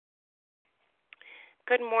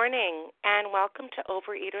Good morning, and welcome to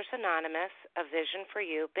Overeaters Anonymous, A Vision for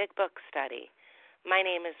You Big Book Study. My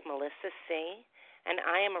name is Melissa C., and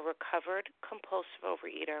I am a recovered compulsive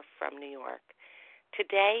overeater from New York.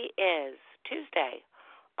 Today is Tuesday,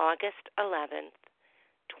 August 11th,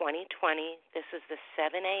 2020. This is the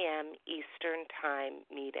 7 a.m. Eastern Time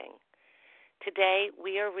meeting. Today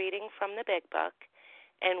we are reading from the Big Book,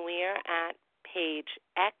 and we are at page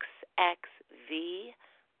xxviii,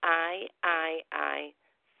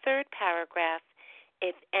 third paragraph,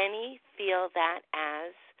 if any feel that as,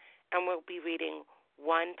 and we'll be reading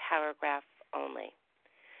one paragraph only.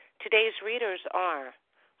 Today's readers are,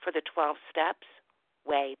 for the 12 Steps,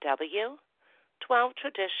 Way W, 12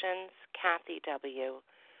 Traditions, Kathy W.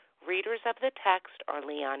 Readers of the text are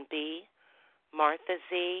Leon B., Martha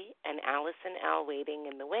Z., and Allison L. waiting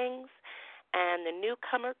in the wings, and the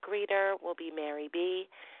newcomer greeter will be Mary B.,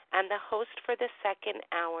 and the host for the second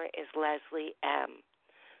hour is Leslie M.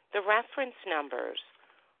 The reference numbers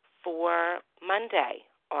for Monday,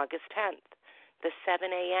 August 10th, the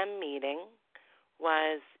 7 a.m. meeting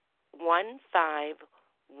was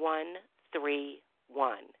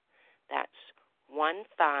 15131. That's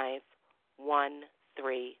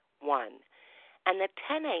 15131. And the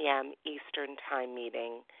 10 a.m. Eastern Time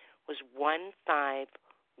meeting was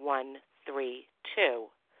 15132.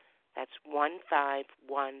 That's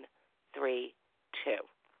 15132.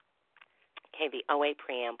 Okay, the OA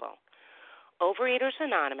Preamble. Overeaters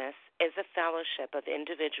Anonymous is a fellowship of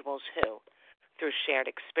individuals who, through shared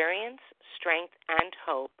experience, strength, and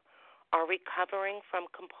hope, are recovering from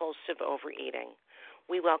compulsive overeating.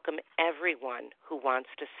 We welcome everyone who wants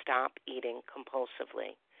to stop eating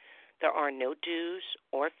compulsively. There are no dues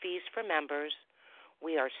or fees for members.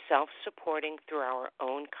 We are self-supporting through our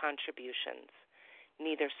own contributions,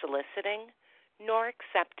 neither soliciting nor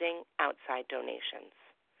accepting outside donations.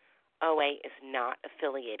 OA is not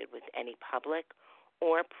affiliated with any public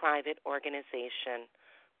or private organization,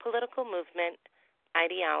 political movement,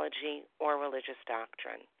 ideology, or religious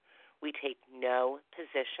doctrine. We take no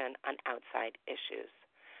position on outside issues.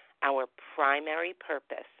 Our primary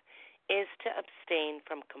purpose is to abstain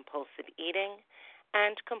from compulsive eating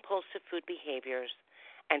and compulsive food behaviors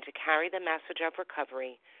and to carry the message of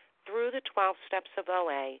recovery through the 12 steps of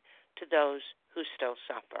OA to those who still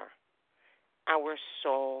suffer. Our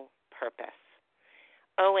sole purpose.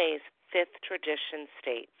 OA's fifth tradition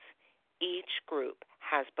states each group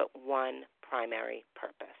has but one primary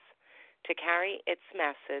purpose, to carry its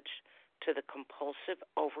message to the compulsive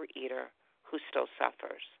overeater who still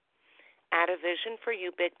suffers. At A Vision for You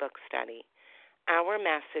Big Book Study, our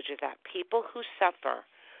message is that people who suffer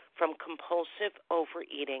from compulsive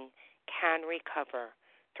overeating can recover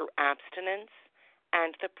through abstinence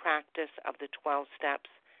and the practice of the 12 steps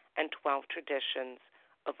and 12 traditions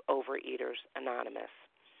of Overeaters Anonymous.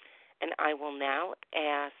 And I will now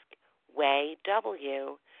ask Way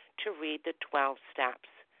W to read the 12 steps.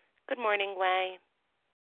 Good morning, Way.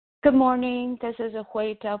 Good morning. This is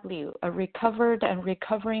Hui W., a recovered and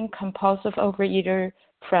recovering compulsive overeater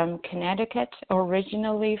from Connecticut,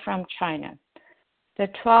 originally from China. The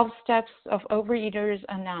 12 steps of Overeaters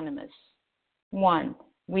Anonymous. 1.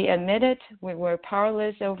 We admitted we were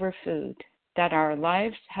powerless over food, that our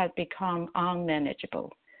lives had become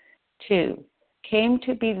unmanageable. 2. Came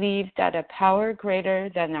to believe that a power greater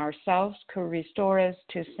than ourselves could restore us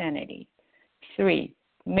to sanity. 3.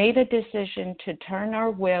 Made a decision to turn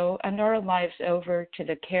our will and our lives over to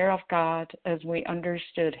the care of God as we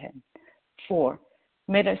understood Him. 4.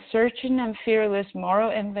 Made a searching and fearless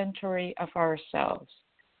moral inventory of ourselves.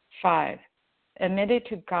 5. Admitted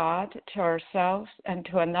to God, to ourselves, and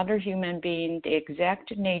to another human being the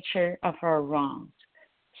exact nature of our wrongs.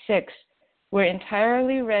 6. We're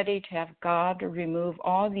entirely ready to have God remove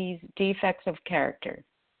all these defects of character.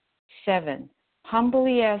 7.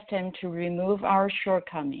 Humbly asked Him to remove our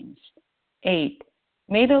shortcomings. 8.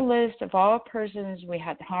 Made a list of all persons we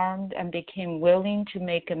had harmed and became willing to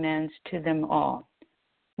make amends to them all.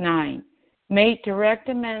 9. Made direct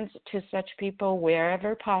amends to such people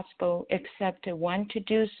wherever possible, except when to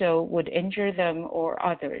do so would injure them or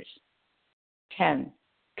others. 10.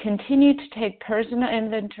 Continued to take personal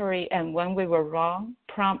inventory, and when we were wrong,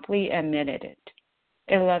 promptly admitted it.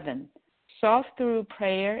 11. Sought through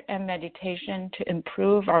prayer and meditation to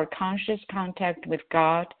improve our conscious contact with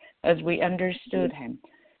God as we understood Him,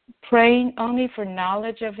 praying only for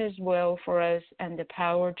knowledge of His will for us and the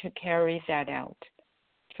power to carry that out.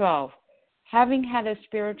 12. Having had a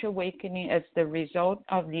spiritual awakening as the result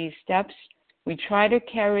of these steps, we try to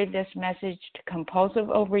carry this message to compulsive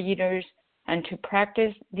overeaters and to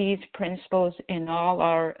practice these principles in all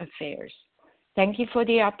our affairs. Thank you for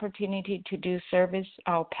the opportunity to do service.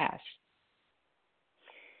 I'll pass.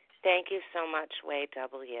 Thank you so much, Wei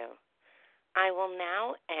W. I will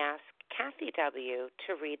now ask Kathy W.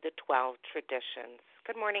 to read the 12 traditions.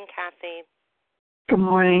 Good morning, Kathy. Good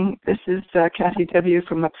morning. This is Kathy W.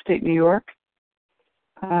 from upstate New York.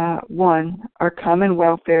 1, our common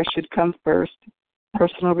welfare should come first.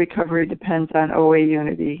 Personal recovery depends on OA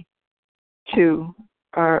unity. 2,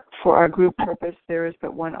 for our group purpose, there is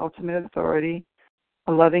but one ultimate authority,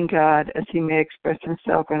 a loving God, as he may express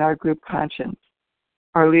himself in our group conscience.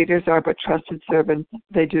 Our leaders are but trusted servants.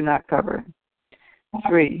 They do not govern.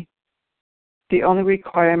 3, the only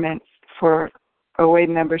requirement for OA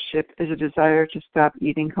membership is a desire to stop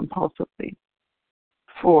eating compulsively.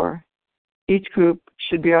 4, each group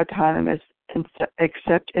should be autonomous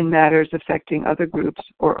except in matters affecting other groups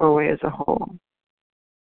or OA as a whole.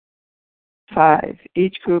 5,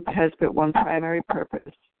 each group has but one primary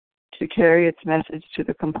purpose, to carry its message to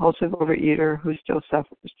the compulsive overeater who still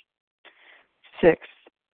suffers. 6,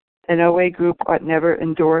 an OA group ought never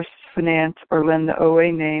endorse, finance, or lend the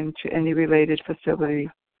OA name to any related facility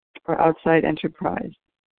or outside enterprise,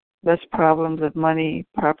 lest problems of money,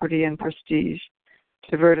 property, and prestige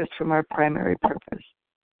divert us from our primary purpose.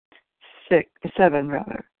 7,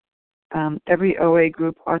 every OA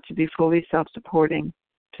group ought to be fully self-supporting,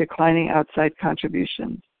 declining outside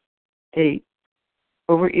contributions. 8,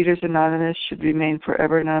 Overeaters Anonymous should remain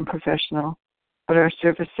forever non-professional, but our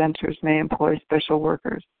service centers may employ special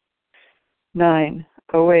workers. 9,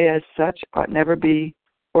 OA as such ought never be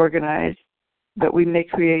organized, but we may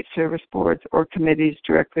create service boards or committees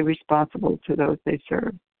directly responsible to those they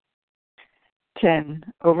serve. 10,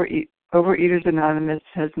 Overeaters Anonymous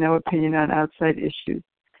has no opinion on outside issues,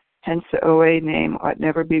 hence the OA name ought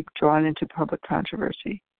never be drawn into public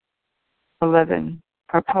controversy. 11,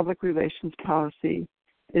 our public relations policy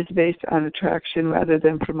is based on attraction rather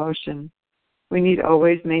than promotion. We need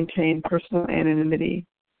always maintain personal anonymity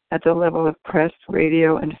at the level of press,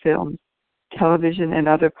 radio, and film, television, and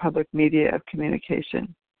other public media of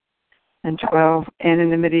communication. And 12,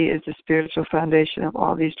 anonymity is the spiritual foundation of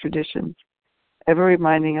all these traditions, ever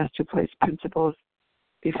reminding us to place principles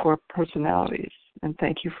before personalities. And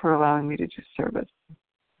thank you for allowing me to do service.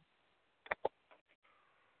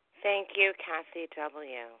 Thank you, Kathy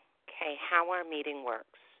W. Okay, how our meeting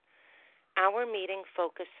works. Our meeting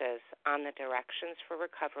focuses on the directions for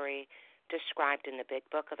recovery described in the Big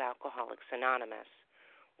Book of Alcoholics Anonymous.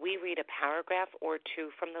 We read a paragraph or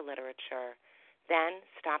two from the literature, then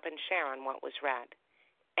stop and share on what was read.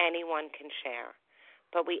 Anyone can share,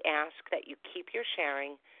 but we ask that you keep your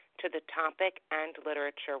sharing to the topic and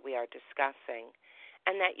literature we are discussing,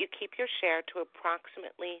 and that you keep your share to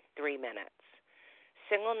approximately 3 minutes.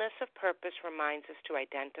 Singleness of purpose reminds us to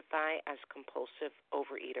identify as compulsive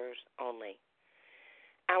overeaters only.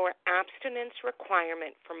 Our abstinence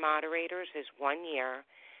requirement for moderators is 1 year,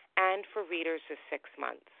 and for readers is 6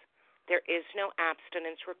 months. There is no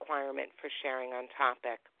abstinence requirement for sharing on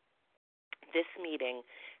topic. This meeting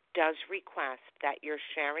does request that your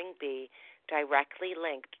sharing be directly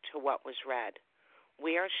linked to what was read.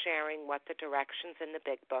 We are sharing what the directions in the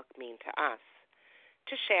Big Book mean to us.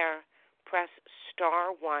 To share, press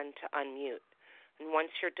 *1 to unmute. And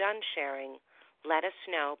once you're done sharing, let us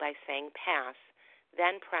know by saying pass,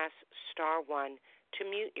 then press *1 to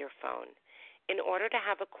mute your phone. In order to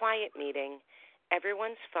have a quiet meeting,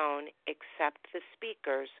 everyone's phone except the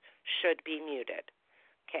speaker's should be muted.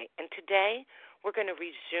 Okay, and today we're going to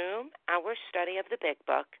resume our study of the Big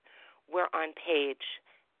Book. We're on page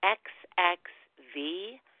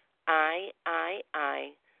xxviii,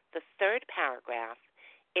 the third paragraph.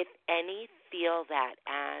 If any feel that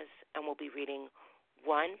as, and we'll be reading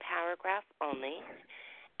one paragraph only,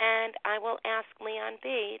 and I will ask Leon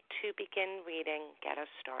B. to begin reading, get us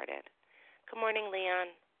started. Good morning, Leon.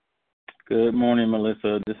 Good morning,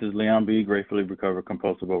 Melissa. This is Leon B., gratefully recovered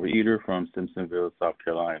compulsive overeater from Simpsonville, South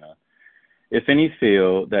Carolina. If any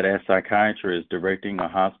feel that as psychiatrists directing a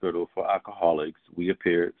hospital for alcoholics, we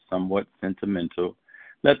appear somewhat sentimental,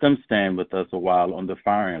 let them stand with us a while on the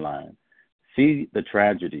firing line. See the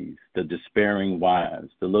tragedies, the despairing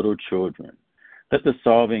wives, the little children. Let the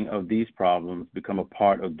solving of these problems become a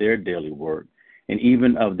part of their daily work and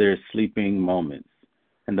even of their sleeping moments.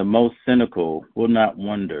 And the most cynical will not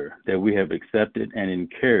wonder that we have accepted and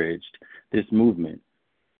encouraged this movement.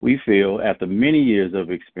 We feel, after many years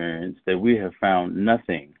of experience, that we have found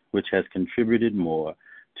nothing which has contributed more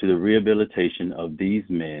to the rehabilitation of these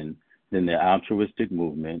men than the altruistic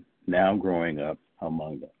movement now growing up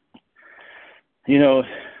among them. You know,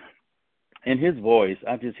 in his voice,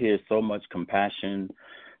 I just hear so much compassion,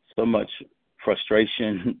 so much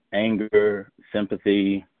frustration, anger,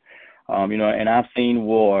 sympathy. And I've seen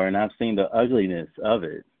war and I've seen the ugliness of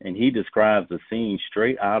it. And he describes the scene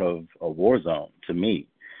straight out of a war zone to me.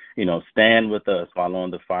 Stand with us while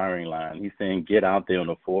on the firing line. He's saying, get out there on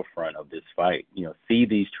the forefront of this fight. See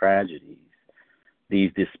these tragedies,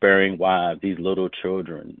 these despairing wives, these little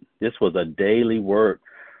children. This was a daily work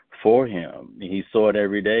for him. He saw it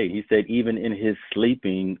every day. He said, even in his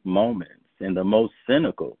sleeping moments, in the most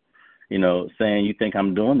cynical, saying, you think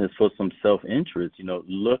I'm doing this for some self-interest?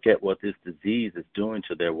 Look at what this disease is doing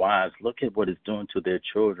to their wives. Look at what it's doing to their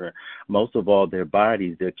children. Most of all, their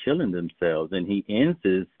bodies. They're killing themselves. And he ends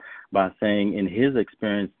this by saying, in his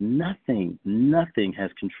experience, nothing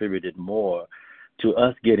has contributed more to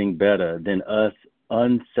us getting better than us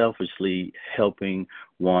unselfishly helping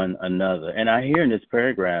one another. And I hear in this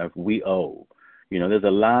paragraph, we owe. There's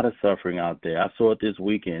a lot of suffering out there. I saw it this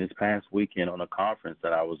past weekend on a conference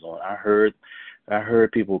that I was on. I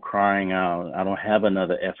heard people crying out, I don't have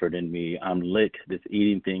another effort in me. I'm licked. This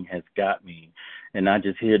eating thing has got me. And I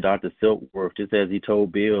just hear Dr. Silkworth, just as he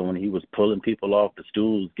told Bill when he was pulling people off the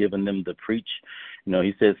stools, giving them the preach.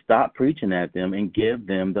 He said, stop preaching at them and give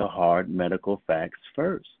them the hard medical facts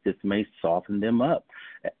first. This may soften them up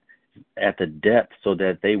at the depth so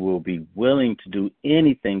that they will be willing to do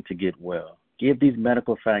anything to get well. Give these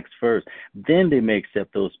medical facts first. Then they may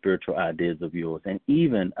accept those spiritual ideas of yours and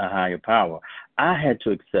even a higher power. I had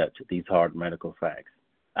to accept these hard medical facts.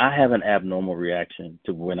 I have an abnormal reaction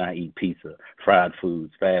to when I eat pizza, fried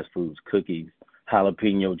foods, fast foods, cookies,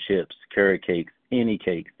 jalapeno chips, carrot cakes, any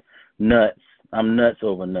cakes, nuts. I'm nuts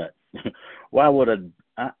over nuts. Why would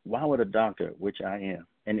a doctor, which I am,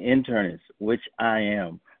 an internist, which I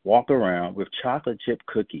am, walk around with chocolate chip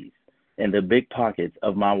cookies in the big pockets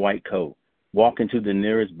of my white coat, walk into the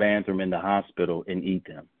nearest bathroom in the hospital and eat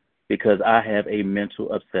them? Because I have a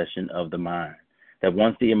mental obsession of the mind, that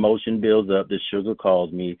once the emotion builds up, the sugar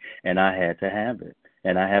calls me, and I had to have it.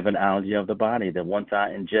 And I have an allergy of the body that once I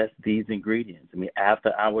ingest these ingredients,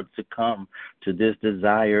 after I would succumb to this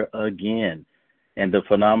desire again, and the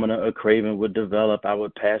phenomena of craving would develop, I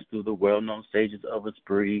would pass through the well-known stages of a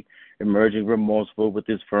spree, emerging remorseful with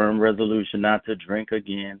this firm resolution not to drink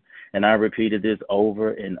again. And I repeated this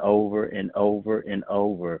over and over and over and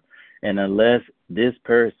over. And unless this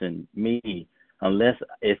person, me,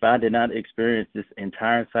 if I did not experience this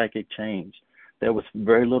entire psychic change, there was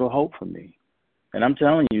very little hope for me. And I'm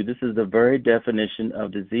telling you, this is the very definition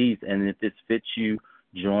of disease. And if this fits you,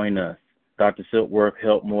 join us. Dr. Silkworth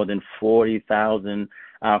helped more than 40,000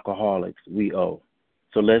 alcoholics. We owe.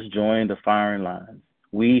 So let's join the firing lines.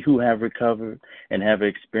 We who have recovered and have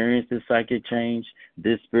experienced this psychic change,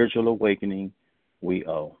 this spiritual awakening, we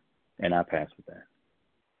owe. And I pass with that.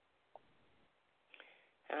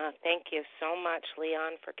 Thank you so much,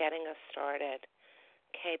 Leon, for getting us started.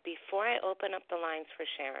 Okay, before I open up the lines for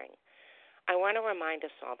sharing, I want to remind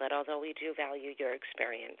us all that although we do value your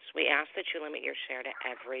experience, we ask that you limit your share to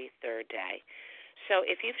every third day. So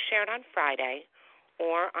if you've shared on Friday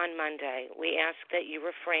or on Monday, we ask that you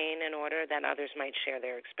refrain in order that others might share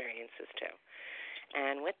their experiences too.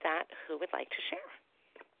 And with that, who would like to share?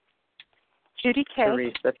 Judy K.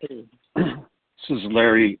 Teresa P. This is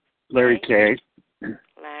Larry K.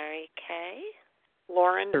 Larry K.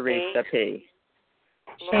 Lauren Teresa P.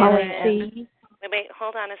 Sharon C. Wait,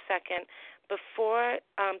 hold on a second. Before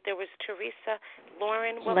there was Teresa,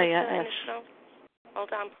 Lauren, what Leah was the S. initial?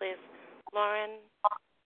 Hold on, please.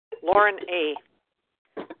 Lauren A.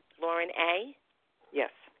 Lauren A?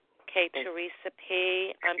 Yes. Okay, Teresa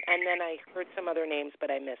P. And then I heard some other names,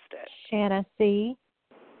 but I missed it. Shanna C.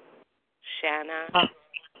 Shanna.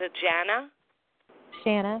 The Jana?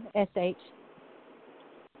 Shanna S.H.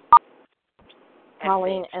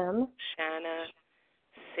 Colleen M. Shanna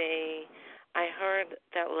C. I heard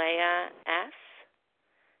that Leah S.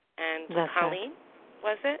 And That's Colleen,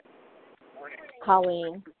 was it?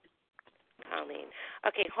 Colleen. Colleen.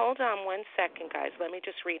 Okay, hold on one second, guys. Let me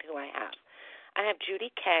just read who I have. I have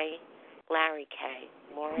Judy K., Larry K.,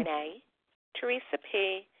 Lauren A., Teresa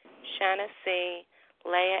P., Shanna C.,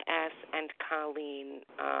 Leah S., and Colleen.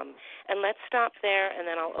 And let's stop there, and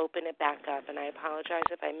then I'll open it back up. And I apologize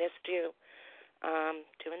if I missed you.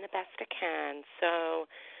 Doing the best I can. So,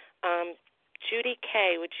 Judy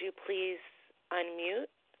K., would you please unmute?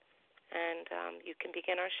 And you can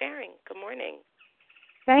begin our sharing. Good morning.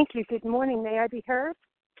 Thank you. Good morning. May I be heard?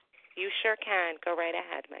 You sure can. Go right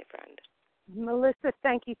ahead, my friend. Melissa,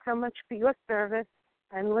 thank you so much for your service.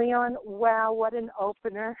 And Leon, wow, what an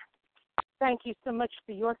opener. Thank you so much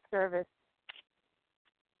for your service.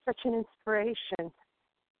 Such an inspiration.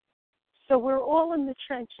 So we're all in the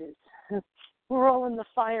trenches. We're all in the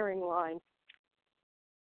firing line.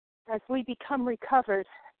 as we become recovered,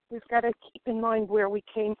 we've got to keep in mind where we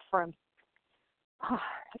came from.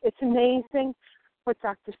 It's amazing what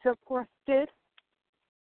Dr. Silkworth did.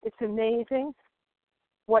 It's amazing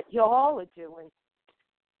what y'all are doing,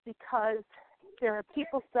 because there are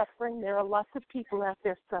people suffering. There are lots of people out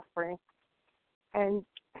there suffering. And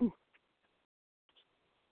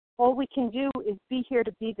all we can do is be here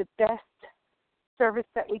to be the best service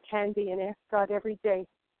that we can be, and ask God every day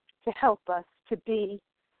to help us to be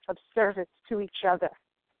of service to each other.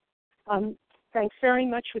 Thanks very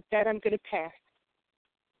much. With that, I'm going to pass.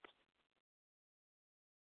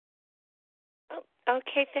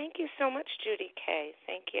 Okay, thank you so much, Judy K.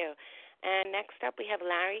 Thank you. And next up, we have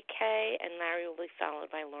Larry K., and Larry will be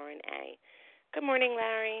followed by Lauren A. Good morning,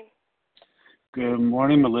 Larry. Good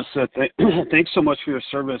morning, Melissa. Thanks so much for your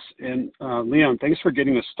service. And Leon, thanks for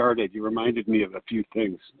getting us started. You reminded me of a few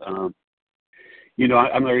things. I'm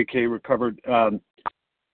Larry K., recovered. I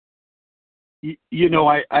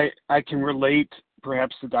can relate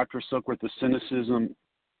perhaps to Dr. Silkworth, the cynicism,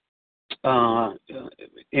 and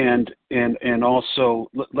also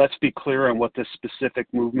let's be clear on what this specific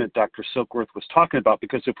movement Dr. Silkworth was talking about,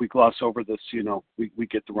 because if we gloss over this, we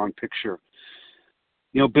get the wrong picture.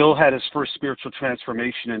 Bill had his first spiritual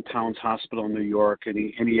transformation in Towns Hospital in New York, and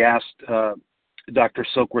he asked Dr.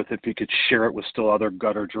 Silkworth if he could share it with still other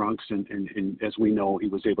gutter drunks, and as we know, he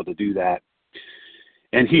was able to do that.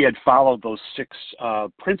 And he had followed those 6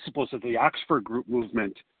 principles of the Oxford Group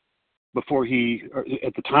movement before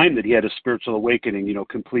at the time that he had a spiritual awakening,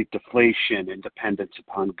 complete deflation, independence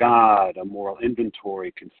upon God, a moral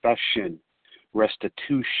inventory, confession,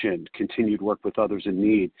 restitution, continued work with others in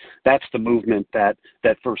need. That's the movement that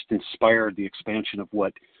first inspired the expansion of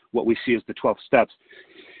what we see as the 12 steps.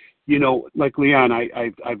 Like Leon,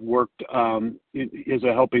 I've worked as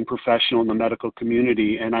a helping professional in the medical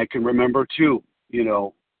community, and I can remember too,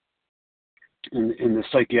 in the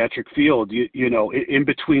psychiatric field, in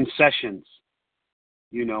between sessions,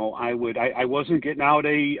 I wasn't getting out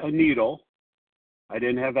a needle. I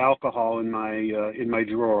didn't have alcohol in my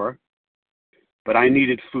drawer, but I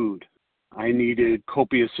needed food. I needed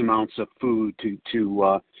copious amounts of food to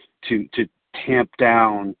tamp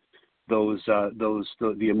down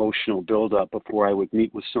the emotional buildup before I would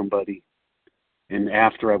meet with somebody, and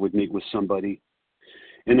after I would meet with somebody.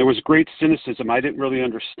 And there was great cynicism. I didn't really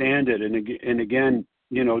understand it. And again,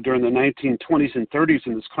 during the 1920s and 30s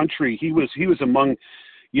in this country, he was among,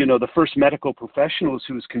 the first medical professionals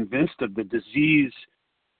who was convinced of the disease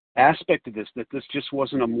aspect of this, that this just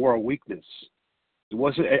wasn't a moral weakness. It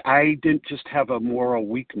wasn't. I didn't just have a moral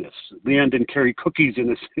weakness. Leon didn't carry cookies in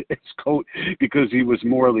his coat because he was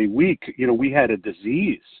morally weak. We had a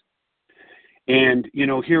disease. And,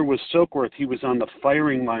 here was Silkworth. He was on the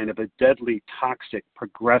firing line of a deadly, toxic,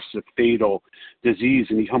 progressive, fatal disease,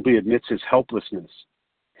 and he humbly admits his helplessness.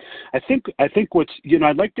 I think what's,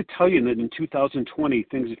 I'd like to tell you that in 2020,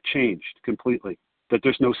 things have changed completely, that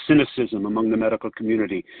there's no cynicism among the medical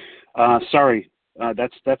community. Sorry,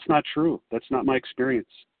 that's not true. That's not my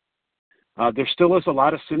experience. There still is a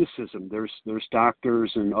lot of cynicism. There's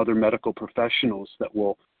doctors and other medical professionals that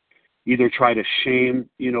will either try to shame,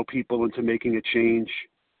 people into making a change,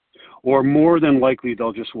 or more than likely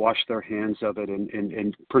they'll just wash their hands of it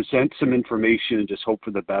and present some information and just hope for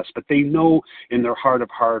the best. But they know in their heart of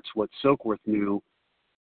hearts what Silkworth knew.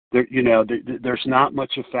 There's not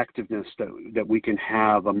much effectiveness that we can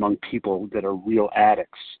have among people that are real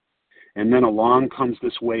addicts. And then along comes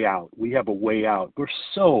this way out. We have a way out. We're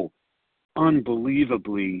so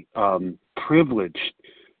unbelievably privileged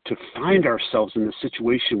to find ourselves in a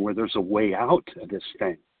situation where there's a way out of this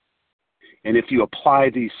thing. And if you apply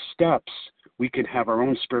these steps, we can have our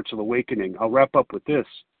own spiritual awakening. I'll wrap up with this.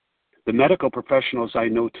 The medical professionals I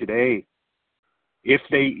know today, if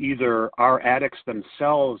they either are addicts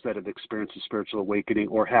themselves that have experienced a spiritual awakening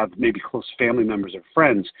or have maybe close family members or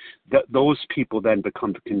friends, those people then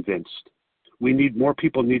become convinced. More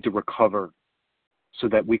people need to recover so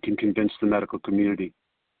that we can convince the medical community.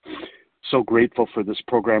 So grateful for this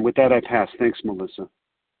program. With that, I pass. Thanks, Melissa.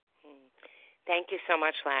 Thank you so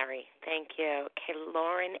much, Larry. Thank you. Okay,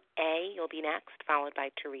 Lauren A., you'll be next, followed by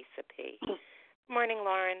Teresa P. Good morning,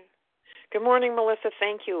 Lauren. Good morning, Melissa.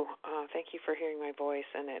 Thank you. Thank you for hearing my voice.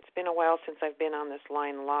 And it's been a while since I've been on this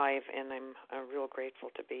line live, and I'm real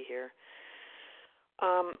grateful to be here.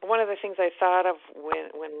 One of the things I thought of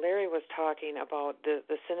when Larry was talking about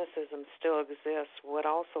the cynicism still exists, what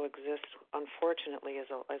also exists, unfortunately, is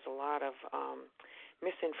a lot of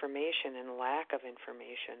misinformation and lack of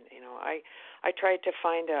information. I tried to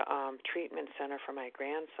find a treatment center for my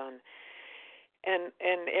grandson, And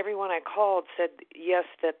everyone I called said yes,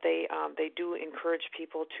 that they do encourage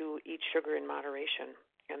people to eat sugar in moderation,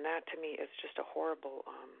 and that to me is just a horrible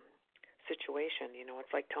situation. You know,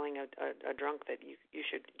 it's like telling a drunk that you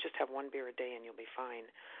should just have one beer a day and you'll be fine.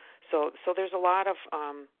 So there's a lot of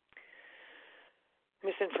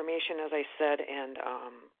misinformation, as I said, and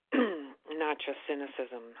not just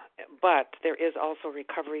cynicism, but there is also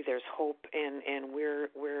recovery. There's hope, and we're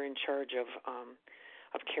in charge of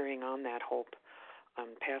carrying on that hope,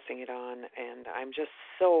 passing it on. And I'm just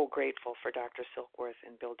so grateful for Dr. Silkworth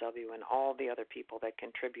and Bill W. and all the other people that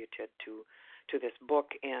contributed to this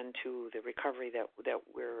book and to the recovery that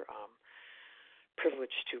we're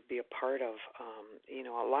privileged to be a part of. You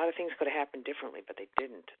know, a lot of things could have happened differently, but they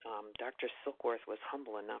didn't. Dr. Silkworth was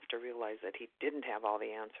humble enough to realize that he didn't have all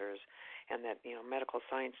the answers, and that, you know, medical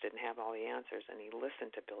science didn't have all the answers, and he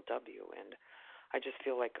listened to Bill W. And I just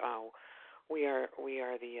feel like we are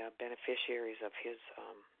the beneficiaries of his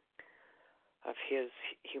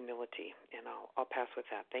humility. And I'll pass with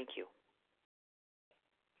that. Thank you.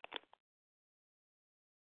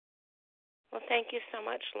 Well, thank you so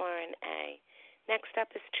much, Lauren A. Next up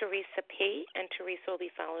is Teresa P., and Teresa will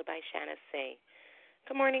be followed by Shanna C.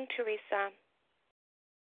 Good morning, Teresa.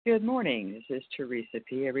 Good morning. This is Teresa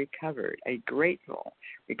P., a grateful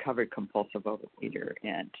recovered compulsive overeater,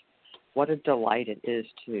 and what a delight it is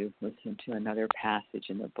to listen to another passage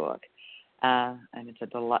in the book. And it's a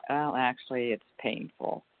delight. Well, actually, it's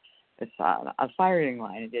painful. It's a firing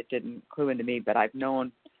line. It didn't clue into me, but I've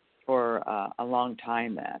known for a long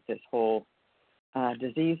time that this whole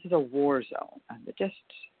disease is a war zone. And just,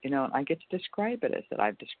 you know, I get to describe it as that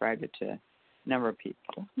I've described it to a number of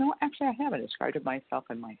people. No, actually, I haven't described it myself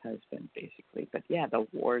and my husband, basically. But, yeah, the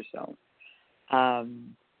war zone.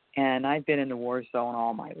 And I've been in the war zone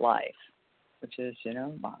all my life, which is, you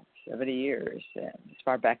know, about 70 years, and as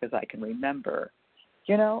far back as I can remember,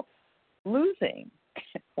 you know, losing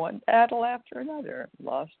one battle after another,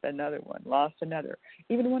 lost another one, lost another.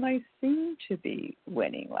 Even when I seem to be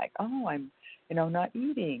winning, like, oh, I'm, you know, not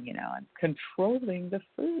eating, you know, I'm controlling the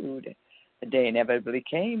food. The day inevitably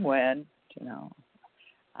came when, you know,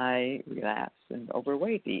 I relapsed and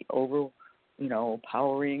overweight, the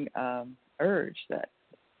powering urge that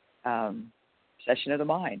obsession of the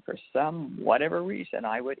mind. For some whatever reason,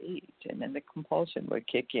 I would eat, and then the compulsion would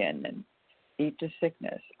kick in and eat to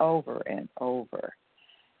sickness over and over.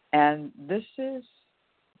 And this is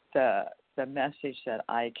the message that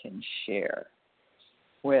I can share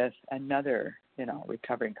with another, you know,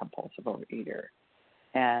 recovering compulsive overeater,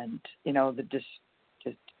 and you know the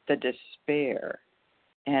despair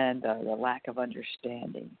and the lack of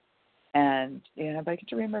understanding. And you know, but I get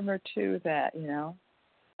to remember too that, you know,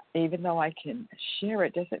 even though I can share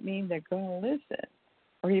it, doesn't mean they're going to listen,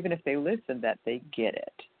 or even if they listen, that they get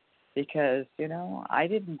it. Because, you know, I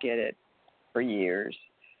didn't get it for years.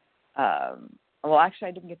 Well, actually,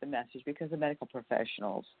 I didn't get the message because the medical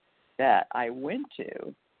professionals that I went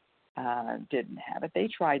to didn't have it. They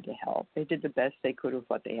tried to help. They did the best they could with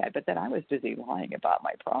what they had. But then I was busy lying about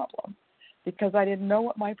my problem because I didn't know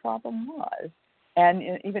what my problem was.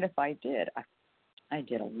 And even if I did, I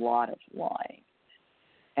did a lot of lying.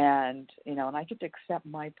 And, you know, and I get to accept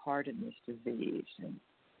my part in this disease.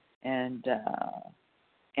 And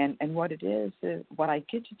what it is what I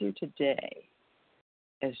get to do today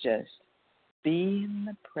is just be in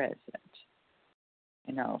the present,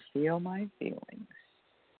 you know, feel my feelings,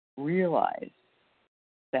 realize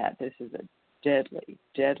that this is a deadly,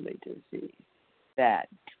 deadly disease that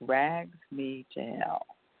drags me to hell,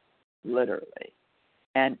 literally,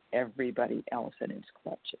 and everybody else in its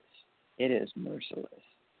clutches. It is merciless.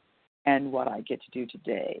 And what I get to do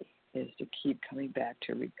today is to keep coming back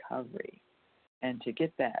to recovery and to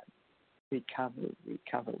get that recover.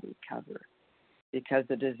 Because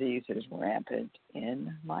the disease is rampant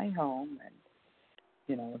in my home, and,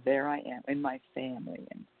 you know, there I am in my family,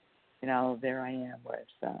 and, you know, there I am with,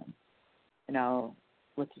 you know,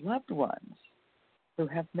 with loved ones who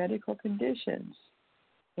have medical conditions,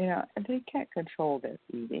 you know, and they can't control their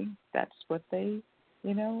eating. That's what they,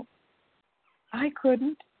 you know, I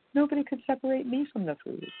couldn't. Nobody could separate me from the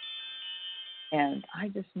food. And I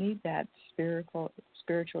just need that spiritual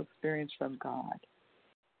experience from God.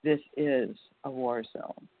 This is a war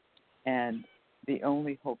zone. And the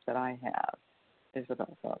only hope that I have is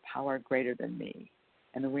about a power greater than me.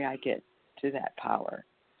 And the way I get to that power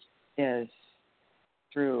is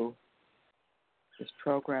through this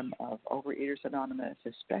program of Overeaters Anonymous,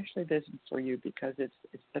 especially this for you because it's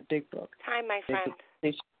the big book. Hi, my friend.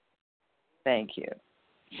 Thank you.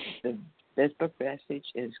 This book message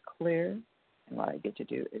is clear, and what I get to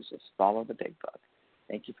do is just follow the big book.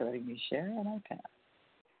 Thank you for letting me share, and I pass.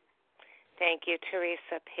 Thank you,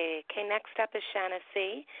 Teresa P. Okay, next up is Shanna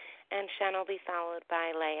C., and Shanna will be followed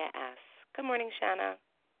by Leah S. Good morning, Shanna.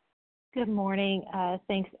 Good morning.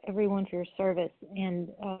 Thanks, everyone, for your service. And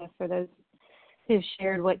for those who've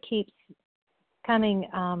shared, what keeps coming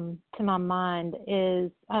to my mind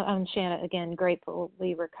is, I'm Shanna, again,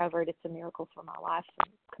 gratefully recovered. It's a miracle for my life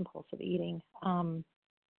from compulsive eating.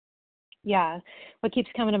 What keeps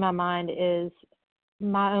coming to my mind is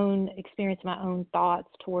my own experience, my own thoughts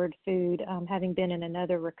toward food. Having been in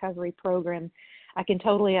another recovery program, I can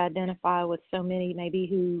totally identify with so many maybe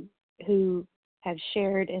who have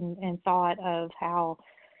shared and thought of how,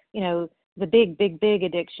 the big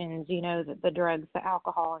addictions, the drugs, the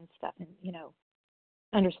alcohol and stuff, and,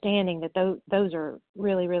 understanding that those are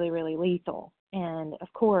really, really, really lethal. And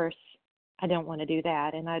of course, I don't want to do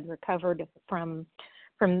that. And I'd recovered from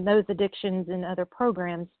those addictions and other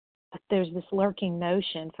programs, but there's this lurking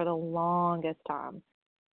notion for the longest time.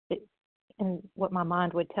 And what my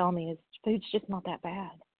mind would tell me is food's just not that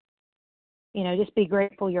bad. Just be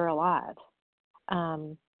grateful you're alive.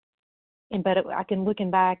 But I can,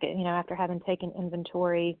 looking back, after having taken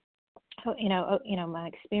inventory, my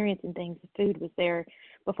experience and things, the food was there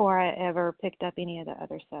before I ever picked up any of the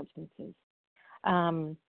other substances.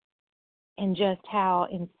 And just how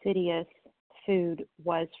insidious food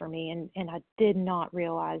was for me. And I did not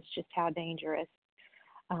realize just how dangerous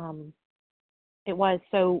it was.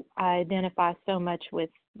 So I identify so much with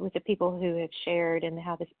the people who have shared and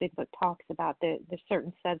how this big book talks about the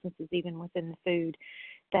certain substances, even within the food,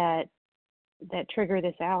 that trigger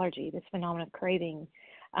this allergy, this phenomenon of craving,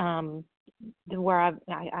 where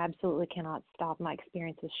I absolutely cannot stop. My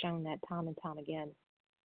experience has shown that time and time again.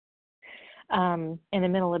 And the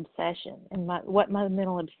mental obsession. And what my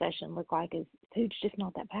mental obsession looked like is food's just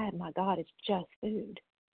not that bad. My God, it's just food.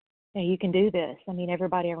 You can do this. I mean,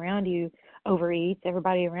 everybody around you overeats.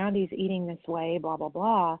 Everybody around you is eating this way, blah, blah,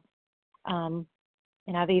 blah. And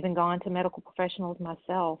I've even gone to medical professionals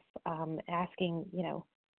myself, asking,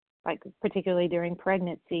 like particularly during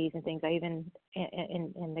pregnancies and things. I even,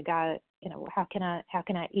 and the guy, how can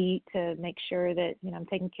I eat to make sure that, I'm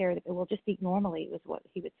taking care of it? Well, just eat normally was what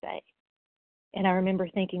he would say. And I remember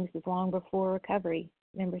thinking, this is long before recovery,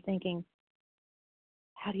 I remember thinking,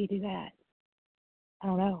 how do you do that? I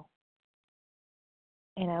don't know.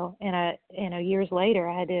 And years later,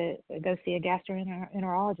 I had to go see a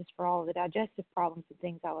gastroenterologist for all of the digestive problems and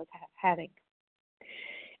things I was having.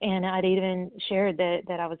 And I'd even shared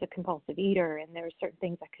that I was a compulsive eater, and there were certain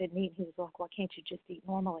things I couldn't eat. He was like, why can't you just eat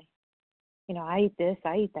normally? I eat this,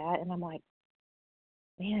 I eat that. And I'm like,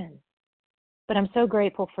 man. But I'm so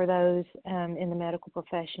grateful for those in the medical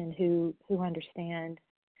profession who understand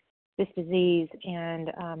this disease, and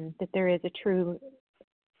that there is a true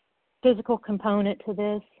physical component to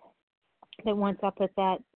this, that once I put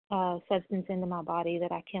that substance into my body,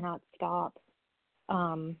 that I cannot stop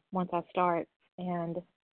once I start. And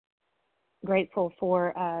grateful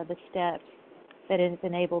for the steps that has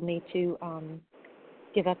enabled me to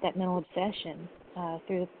give up that mental obsession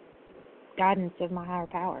through the guidance of my higher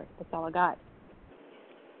power. That's all I got.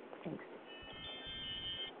 Thanks.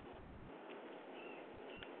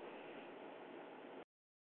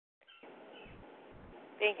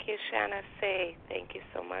 Thank you, Shanna C. Thank you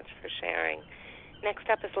so much for sharing. Next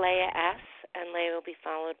up is Leah S., and Leah will be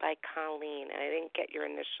followed by Colleen. And I didn't get your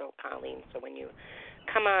initial, Colleen, so when you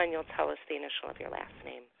come on, you'll tell us the initial of your last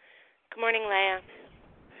name. Good morning, Leah.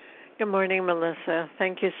 Good morning, Melissa.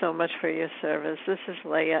 Thank you so much for your service. This is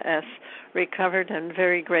Leah S., recovered and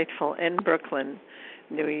very grateful in Brooklyn,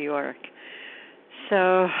 New York. So,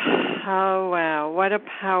 oh, wow, what a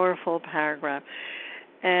powerful paragraph.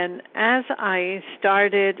 And as I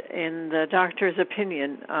started in the doctor's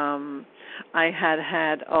opinion, I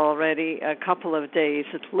had already a couple of days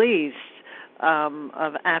at least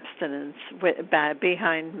of abstinence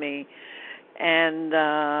behind me. And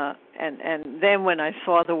then when I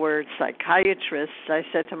saw the word psychiatrist, I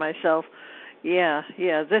said to myself, yeah,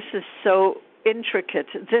 this is so intricate.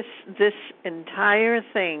 This entire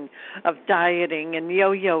thing of dieting and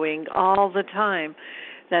yo-yoing all the time,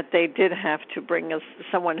 that they did have to bring us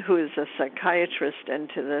someone who is a psychiatrist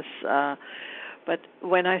into this. But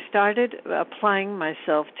when I started applying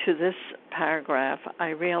myself to this paragraph,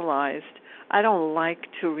 I realized I don't like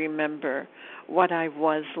to remember what I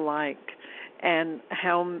was like, and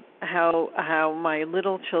how my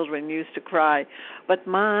little children used to cry, but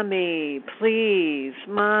Mommy, please,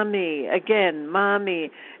 Mommy, again,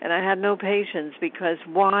 Mommy. And I had no patience, because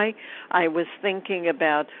why? I was thinking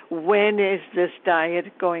about, when is this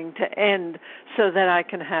diet going to end so that I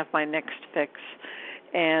can have my next fix?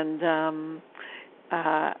 And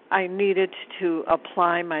I needed to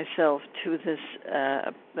apply myself to this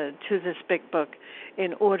big book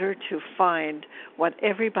in order to find what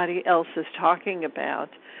everybody else is talking about,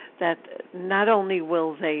 that not only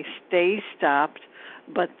will they stay stopped,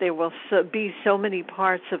 but there will be so many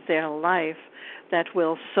parts of their life that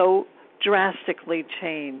will so drastically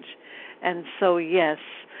change. And so, yes,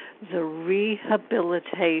 the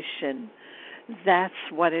rehabilitation, that's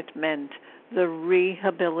what it meant, the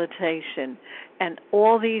rehabilitation. And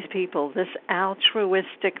all these people, this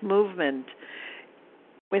altruistic movement,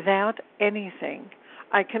 without anything,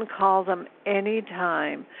 I can call them any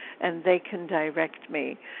time, and they can direct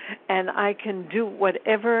me, and I can do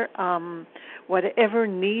whatever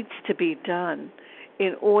needs to be done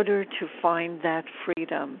in order to find that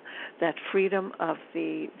freedom of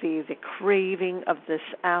the craving of this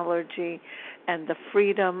allergy, and the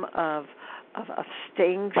freedom of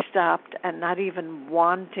staying stopped and not even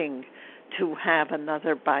wanting to have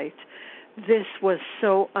another bite. This was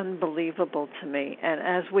so unbelievable to me, and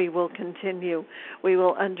as we will continue, we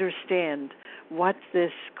will understand what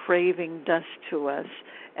this craving does to us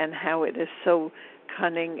and how it is so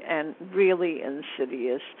cunning and really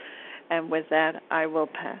insidious. And with that, I will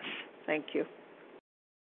pass. Thank you.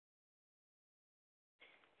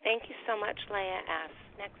 Thank you so much, Leah S.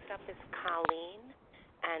 Next up is Colleen,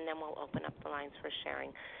 and then we'll open up the lines for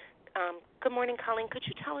sharing. Good morning, Colleen. Could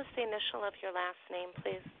you tell us the initial of your last name,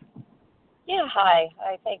 please? Yeah, hi.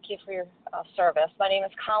 I thank you for your service. My name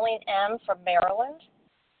is Colleen M. from Maryland.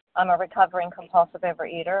 I'm a recovering compulsive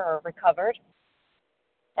overeater, or recovered.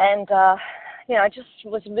 And, I just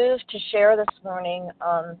was moved to share this morning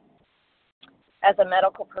as a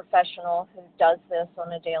medical professional who does this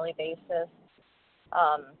on a daily basis.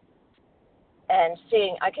 And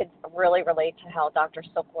I could really relate to how Dr.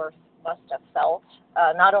 Silkworth must have felt.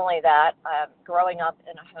 Not only that, growing up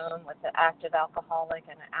in a home with an active alcoholic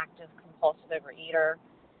and an active compulsive overeater,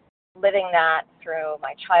 living that through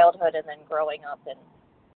my childhood and then growing up and,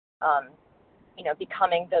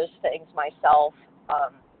 becoming those things myself,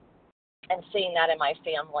 and seeing that in my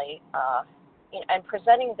family, and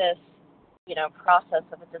presenting this, process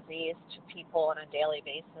of a disease to people on a daily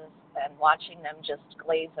basis and watching them just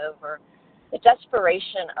glaze over. The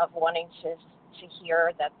desperation of wanting to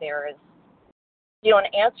hear that there is, an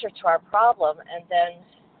answer to our problem, and then,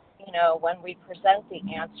 when we present the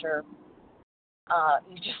answer,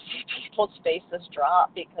 you just see people's faces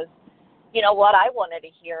drop because, what I wanted to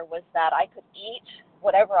hear was that I could eat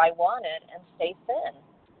whatever I wanted and stay thin,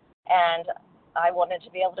 and I wanted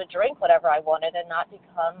to be able to drink whatever I wanted and not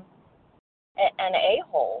become an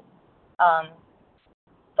a-hole.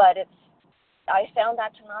 But I found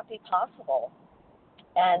that to not be possible.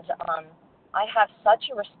 And I have such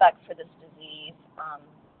a respect for this disease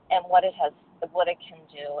and what it can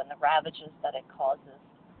do and the ravages that it causes.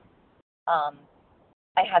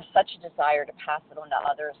 I have such a desire to pass it on to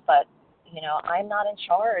others, but I'm not in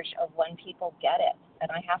charge of when people get it,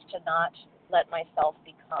 and I have to not let myself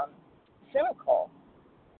become cynical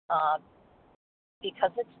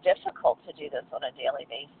because it's difficult to do this on a daily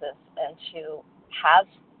basis and to have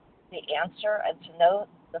the answer and to know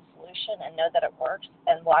the solution and know that it works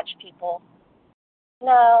and watch people,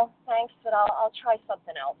 no, thanks, but I'll try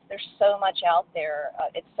something else. There's so much out there.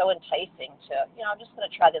 It's so enticing to, I'm just going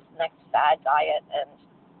to try this next fad diet,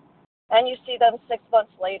 and you see them 6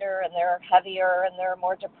 months later and they're heavier and they're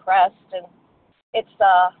more depressed, and it's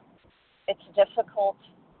a difficult,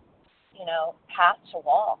 path to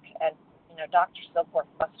walk. And, Dr. Silkworth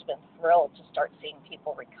must have been thrilled to start seeing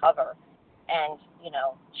people recover and,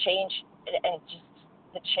 change, and just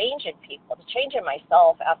the change in people, the change in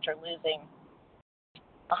myself after losing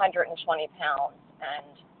 120 pounds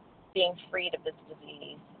and being freed of this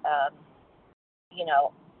disease. And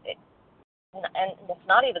it's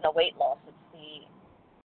not even the weight loss,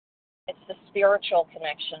 it's the spiritual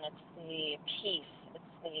connection, it's the peace,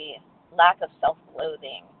 it's the lack of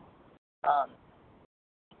self-loathing.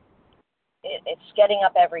 It's getting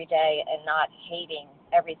up every day and not hating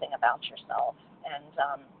everything about yourself. And,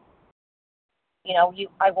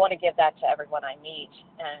 I want to give that to everyone I meet.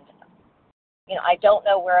 And, I don't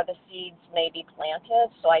know where the seeds may be planted,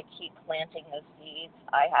 so I keep planting those seeds.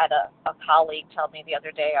 I had a colleague tell me the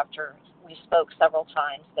other day after we spoke several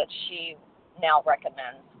times that she now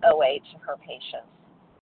recommends OA to her patients,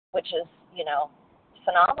 which is,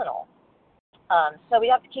 phenomenal. So we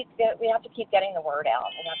have to keep getting the word out.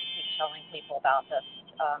 We have to keep telling people about this.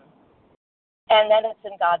 And then it's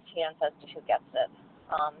in God's hands as to who gets it.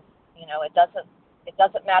 It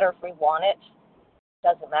doesn't matter if we want it. It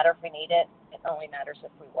doesn't matter if we need it. It only matters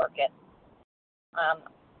if we work it.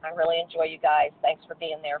 I really enjoy you guys. Thanks for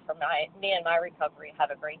being there for me and my recovery.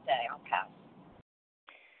 Have a great day. I'll pass.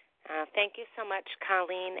 Thank you so much,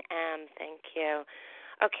 Colleen M. Thank you.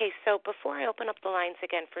 Okay, so before I open up the lines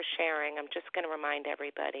again for sharing, I'm just going to remind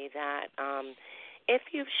everybody that if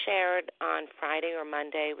you've shared on Friday or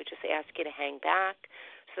Monday, we just ask you to hang back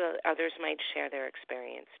so that others might share their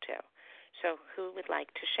experience too. So who would like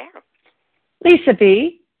to share? Lisa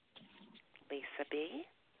B. Lisa B.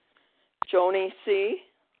 Joni C.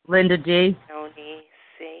 Linda D. Joni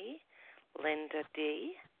C. Linda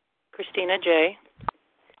D. Christina J.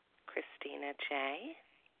 Christina J.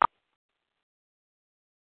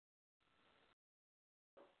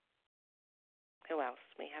 Who else?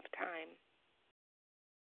 We have time.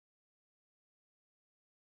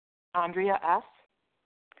 Andrea S.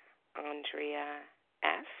 Andrea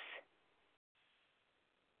S.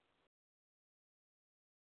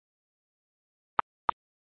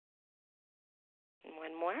 And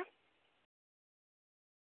one more.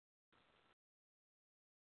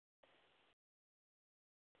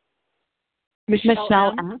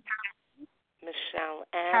 Michelle M. Michelle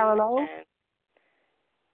M. Carol O. And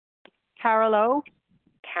Carol O.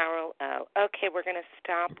 Carol O. Okay, we're going to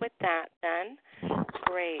stop with that then.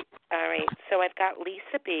 Great. All right. So I've got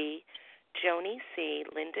Lisa B., Joni C.,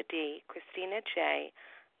 Linda D., Christina J.,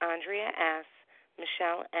 Andrea S.,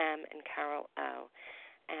 Michelle M., and Carol O.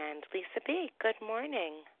 And Lisa B., good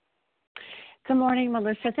morning. Good morning,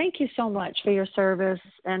 Melissa. Thank you so much for your service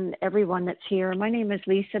and everyone that's here. My name is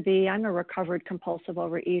Lisa B. I'm a recovered compulsive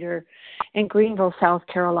overeater in Greenville, South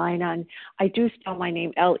Carolina, and I do spell my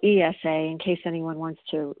name Lesa in case anyone wants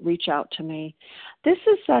to reach out to me. This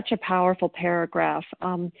is such a powerful paragraph.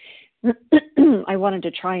 I wanted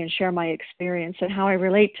to try and share my experience and how I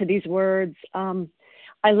relate to these words.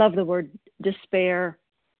 I love the word despair.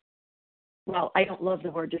 Well, I don't love the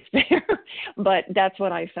word despair, but that's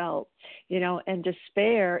what I felt, and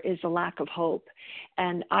despair is a lack of hope.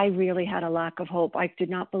 And I really had a lack of hope. I did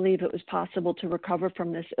not believe it was possible to recover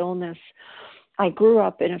from this illness. I grew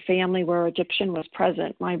up in a family where addiction was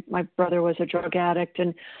present. My brother was a drug addict,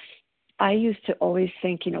 and I used to always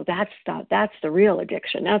think, that's the real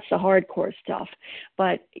addiction. That's the hardcore stuff.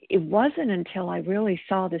 But it wasn't until I really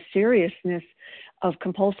saw the seriousness of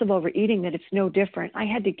compulsive overeating that it's no different. I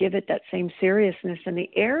had to give it that same seriousness and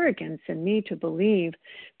the arrogance in me to believe,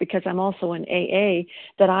 because I'm also in AA,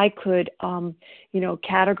 that I could,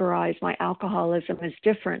 categorize my alcoholism as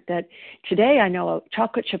different. That today I know a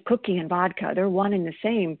chocolate chip cookie and vodka, they're one and the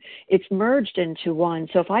same. It's merged into one.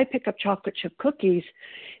 So if I pick up chocolate chip cookies,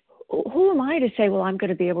 who am I to say, well, I'm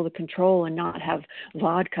going to be able to control and not have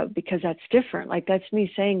vodka because that's different? Like that's me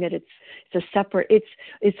saying that it's a separate,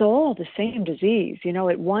 it's all the same disease,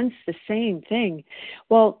 it wants the same thing.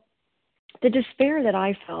 Well, the despair that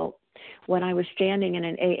I felt when I was standing in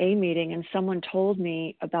an AA meeting and someone told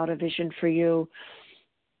me about a vision for you,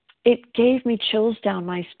 it gave me chills down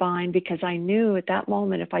my spine, because I knew at that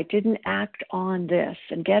moment if I didn't act on this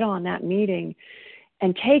and get on that meeting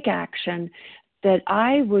and take action, that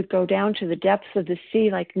I would go down to the depths of the sea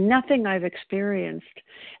like nothing I've experienced,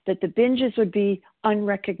 that the binges would be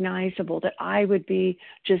unrecognizable, that I would be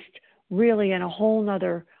just really in a whole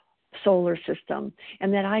nother solar system,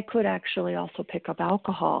 and that I could actually also pick up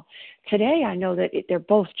alcohol. Today I know that they're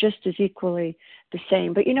both just as equally the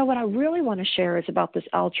same. But what I really want to share is about this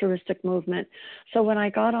altruistic movement. So when I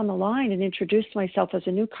got on the line and introduced myself as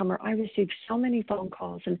a newcomer, I received so many phone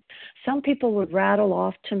calls, and some people would rattle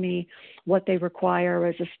off to me what they require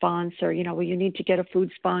as a sponsor. Well, you need to get a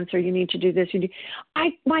food sponsor, you need to do this.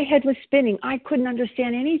 My head was spinning. I couldn't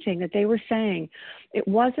understand anything that they were saying. It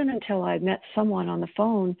wasn't until I met someone on the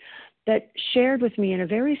phone that shared with me in a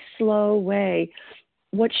very slow way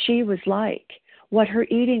what she was like, what her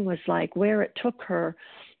eating was like, where it took her,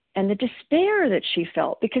 and the despair that she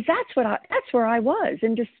felt, because that's where I was,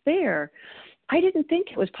 in despair. I didn't think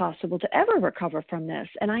it was possible to ever recover from this,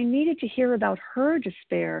 and I needed to hear about her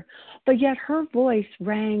despair, but yet her voice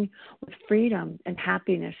rang with freedom and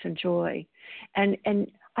happiness and joy. And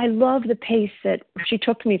I love the pace that she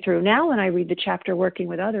took me through. Now when I read the chapter Working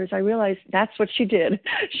with Others, I realize that's what she did.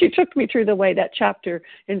 She took me through the way that chapter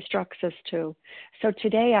instructs us to. So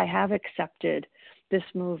today I have accepted this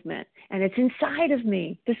movement, and it's inside of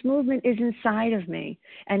me. This movement is inside of me,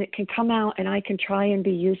 and it can come out, and I can try and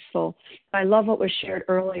be useful. I love what was shared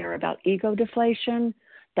earlier about ego deflation.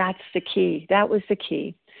 That's the key. That was the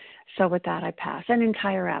key. So with that, I pass. And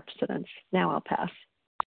entire abstinence. Now I'll pass.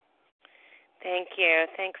 Thank you.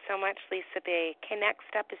 Thanks so much, Lisa B. Okay,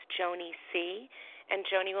 next up is Joni C., and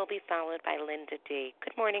Joni will be followed by Linda D.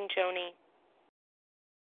 Good morning, Joni.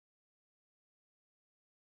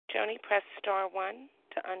 Joni, press star 1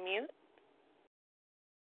 to unmute.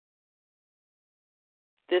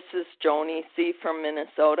 This is Joni C. from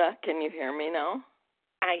Minnesota. Can you hear me now?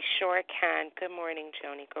 I sure can. Good morning,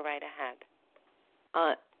 Joni. Go right ahead.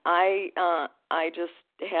 I just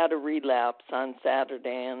had a relapse on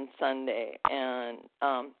Saturday and Sunday, and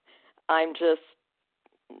I'm just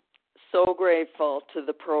so grateful to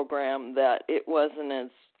the program that it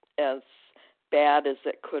wasn't as bad as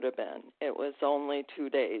it could have been. It was only 2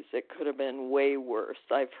 days. It could have been way worse.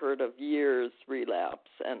 I've heard of years relapse,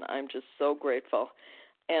 and I'm just so grateful,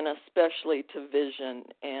 and especially to Vision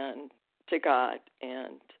and to God,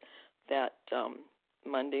 and that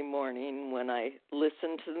Monday morning when I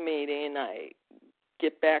listen to the meeting, I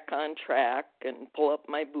get back on track and pull up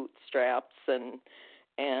my bootstraps and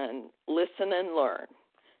listen and learn.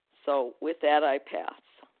 So with that, I pass.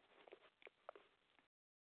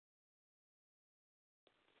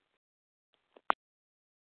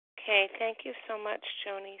 Okay, thank you so much,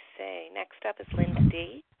 Joni C. Next up is Linda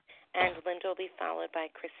D., and Linda will be followed by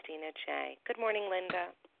Christina J. Good morning,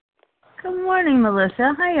 Linda. Good morning,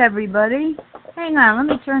 Melissa. Hi, everybody. Hang on,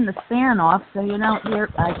 let me turn the fan off so you don't hear.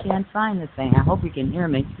 I can't find the thing. I hope you can hear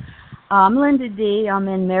me. I'm Linda D. I'm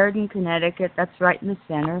in Meriden, Connecticut. That's right in the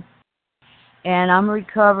center. And I'm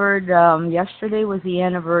recovered. Yesterday was the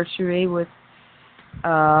anniversary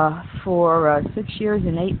for 6 years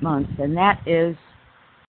and 8 months, and that is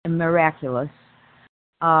miraculous.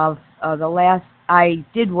 The last, I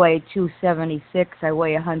did weigh 276. I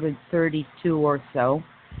weigh 132 or so.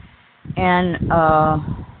 And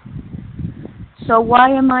so why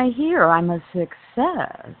am I here? I'm a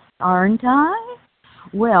success, aren't I?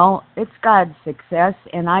 Well, it's God's success,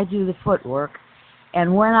 and I do the footwork.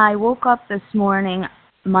 And when I woke up this morning,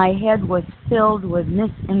 my head was filled with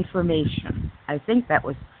misinformation. I think that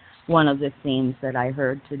was one of the themes that I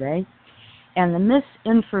heard today. And the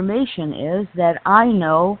misinformation is that I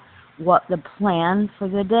know what the plan for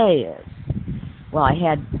the day is. Well,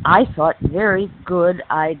 I thought, very good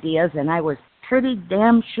ideas, and I was pretty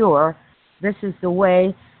damn sure this is the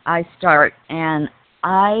way I start. And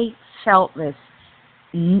I felt this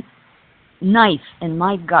knife in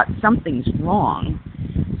my gut. Something's wrong.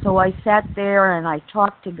 So I sat there and I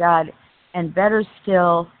talked to God, and better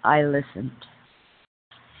still, I listened.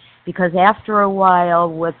 Because after a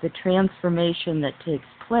while, with the transformation that takes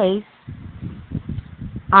place,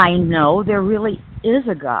 I know there really is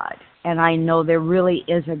a God. And I know there really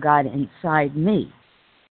is a God inside me.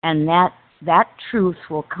 And that truth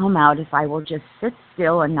will come out if I will just sit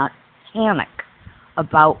still and not panic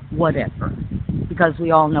about whatever. Because we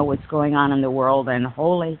all know what's going on in the world, and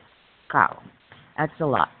holy cow, that's a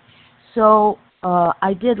lot. So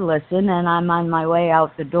I did listen, and I'm on my way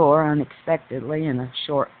out the door unexpectedly in a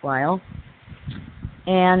short while.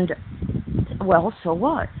 And, well, so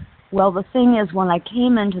what? Well, the thing is, when I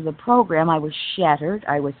came into the program, I was shattered.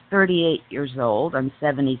 I was 38 years old. I'm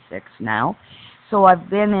 76 now. So I've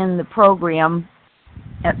been in the program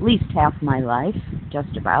at least half my life,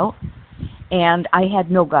 just about. And I had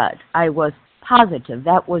no God. I was positive.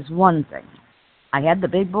 That was one thing. I had the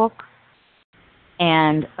big book.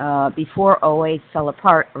 And before OA fell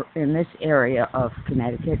apart in this area of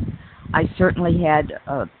Connecticut, I certainly had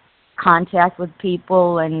contact with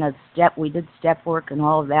people, and we did step work and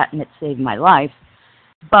all of that, and it saved my life.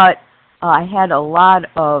 But I had a lot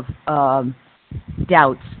of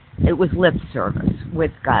doubts. It was lip service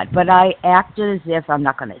with God. But I acted as if I'm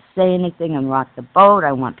not going to say anything and rock the boat.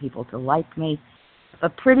 I want people to like me.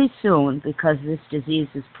 But pretty soon, because this disease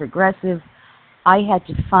is progressive, I had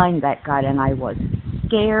to find that God, and I was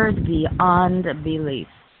scared beyond belief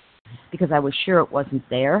because I was sure it wasn't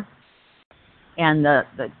there. And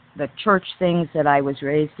the church things that I was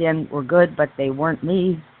raised in were good, but they weren't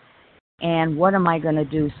me. And what am I going to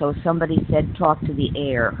do? So somebody said, talk to the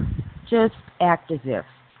air. Just act as if.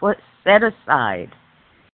 Set aside.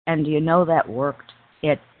 And do you know that worked?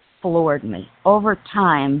 It floored me. Over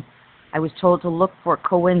time, I was told to look for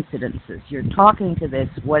coincidences. You're talking to this,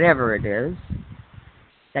 whatever it is,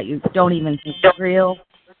 that you don't even think is real,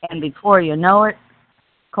 and before you know it,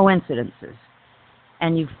 coincidences.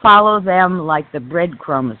 And you follow them like the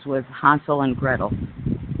breadcrumbs with Hansel and Gretel.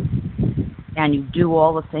 And you do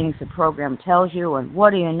all the things the program tells you, and what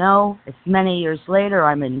do you know? It's many years later,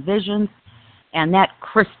 I'm in visions, and that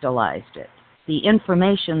crystallized it. The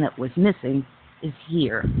information that was missing is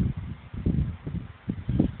here.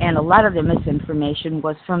 And a lot of the misinformation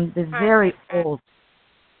was from the very old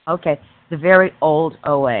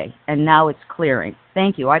OA, and now it's clearing.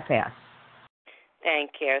 Thank you. I pass.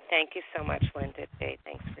 Thank you. Thank you so much, Linda J.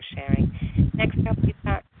 Thanks for sharing. Next up, we've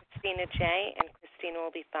got Christina J., and Christina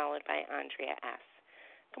will be followed by Andrea S.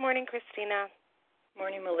 Good morning, Christina.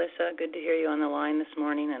 Morning, Melissa. Good to hear you on the line this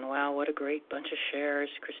morning. And wow, what a great bunch of shares.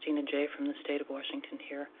 Christina J. from the state of Washington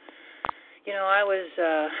here. You know, I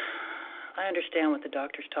understand what the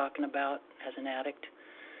doctor's talking about as an addict.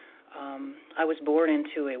 I was born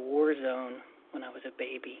into a war zone when I was a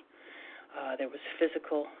baby. There was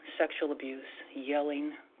physical, sexual abuse,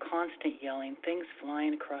 yelling, constant yelling, things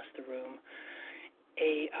flying across the room,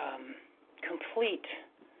 a complete,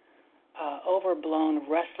 overblown,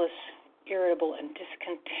 restless, irritable, and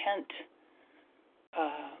discontent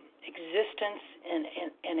existence,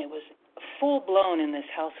 and it was full-blown in this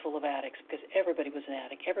house full of addicts because everybody was an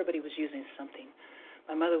addict. Everybody was using something.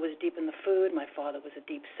 My mother was deep in the food. My father was a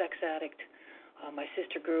deep sex addict. My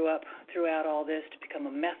sister grew up throughout all this to become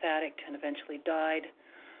a meth addict and eventually died.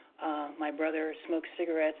 My brother smokes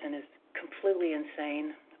cigarettes and is completely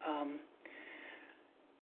insane.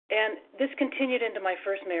 And this continued into my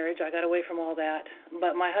first marriage. I got away from all that.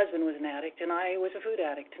 But my husband was an addict, and I was a food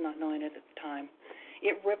addict, not knowing it at the time.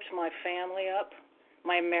 It ripped my family up,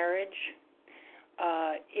 my marriage.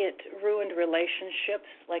 It ruined relationships,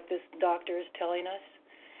 like this doctor is telling us.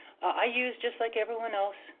 I used just like everyone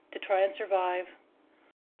else to try and survive.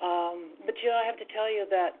 But, you know, I have to tell you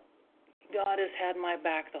that God has had my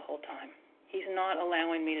back the whole time. He's not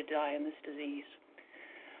allowing me to die in this disease.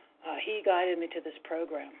 He guided me to this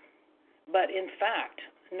program. But, in fact,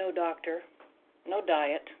 no doctor, no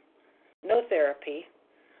diet, no therapy,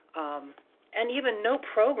 and even no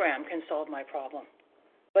program can solve my problem.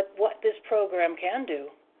 But what this program can do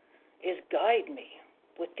is guide me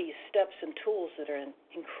with these steps and tools that are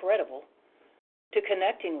incredible to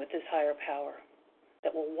connecting with this higher power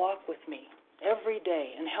that will walk with me every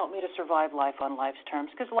day and help me to survive life on life's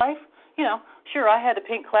terms. Because life, you know, sure, I had a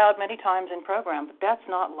pink cloud many times in program, but that's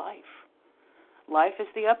not life. Life is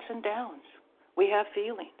the ups and downs. We have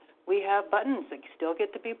feelings. We have buttons that still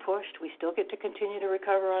get to be pushed. We still get to continue to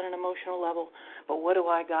recover on an emotional level. But what do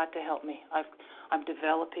I got to help me? I'm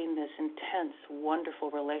developing this intense,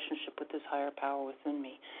 wonderful relationship with this higher power within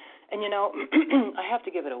me. And, you know, I have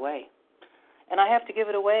to give it away. And I have to give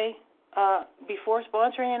it away before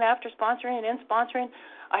sponsoring and after sponsoring and in sponsoring.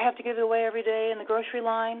 I have to give it away every day in the grocery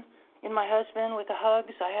line, in my husband with the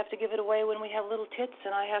hugs. I have to give it away when we have little tits,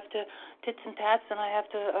 and I have to tits and tats, and I have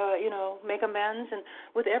to, make amends. And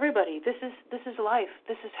with everybody, this is life.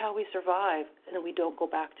 This is how we survive, and we don't go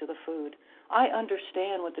back to the food. I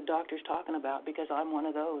understand what the doctor's talking about because I'm one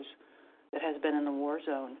of those that has been in the war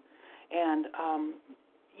zone. And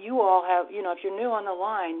you all have, if you're new on the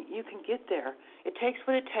line, you can get there. It takes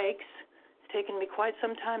what it takes. It's taken me quite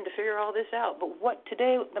some time to figure all this out. But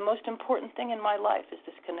today, the most important thing in my life is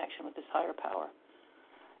this connection with this higher power.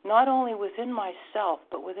 Not only within myself,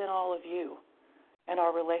 but within all of you and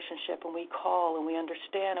our relationship. And we call and we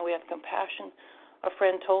understand and we have compassion. A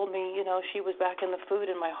friend told me, she was back in the food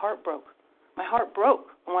and my heart broke. My heart broke.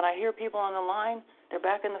 And when I hear people on the line, they're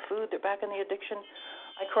back in the food, they're back in the addiction,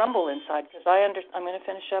 I crumble inside because I'm going to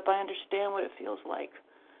finish up. I understand what it feels like.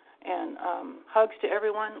 And hugs to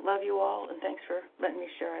everyone. Love you all. And thanks for letting me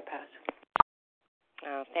share. I pass.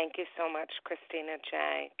 Oh, thank you so much, Christina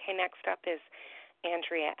J. Okay, next up is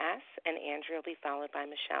Andrea S., and Andrea will be followed by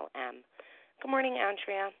Michelle M. Good morning,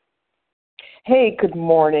 Andrea. Hey, good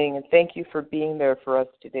morning, and thank you for being there for us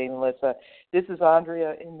today, Melissa. This is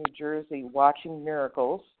Andrea in New Jersey watching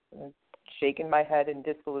miracles, shaking my head in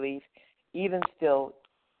disbelief. Even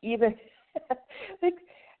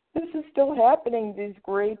this is still happening, these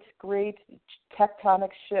great tectonic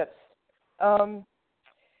shifts.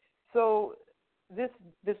 So this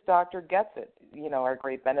doctor gets it, our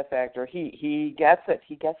great benefactor. He gets it.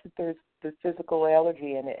 He gets that there's the physical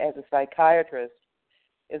allergy, and as a psychiatrist,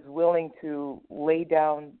 is willing to lay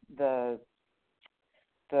down the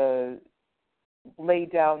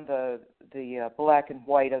black and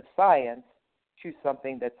white of science to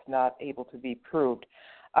something that's not able to be proved.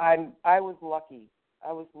 I was lucky.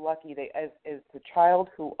 That as the child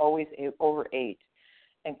who always overate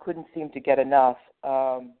and couldn't seem to get enough,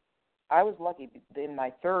 I was lucky. In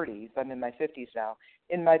my 30s, I'm in my 50s now.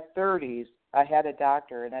 In my 30s, I had a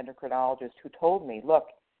doctor, an endocrinologist, who told me, look,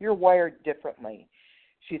 you're wired differently.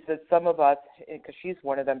 She said some of us, because she's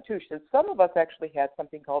one of them too, she said some of us actually had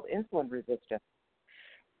something called insulin resistance.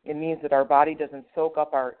 It means that our body doesn't soak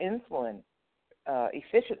up our insulin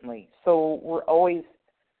efficiently. So we're always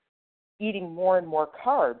eating more and more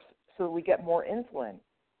carbs so we get more insulin,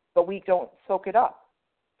 but we don't soak it up.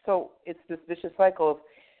 So it's this vicious cycle of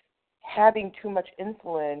having too much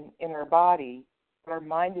insulin in our body, but our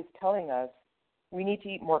mind is telling us we need to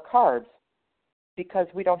eat more carbs because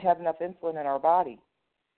we don't have enough insulin in our body,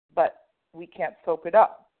 but we can't soak it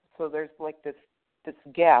up. So there's like this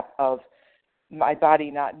gap of my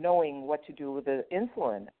body not knowing what to do with the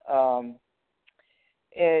insulin.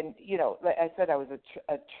 And, you know, like I said, I was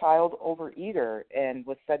a child overeater and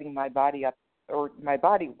was setting my body up, or my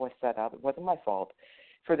body was set up, it wasn't my fault,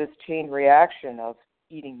 for this chain reaction of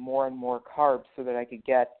eating more and more carbs so that I could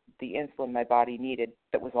get the insulin my body needed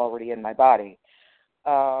that was already in my body.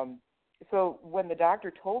 So when the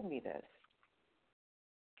doctor told me this,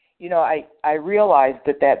 you know, I realized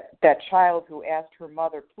that child who asked her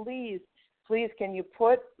mother, please, can you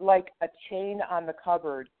put like a chain on the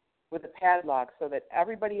cupboard with a padlock so that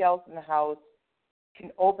everybody else in the house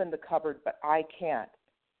can open the cupboard, but I can't,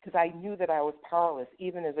 because I knew that I was powerless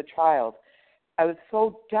even as a child. I was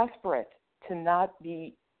so desperate to not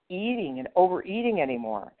be eating and overeating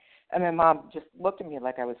anymore. And my mom just looked at me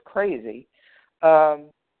like I was crazy.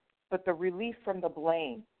 But the relief from the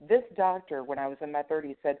blame, this doctor, when I was in my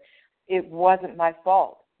 30s, said, it wasn't my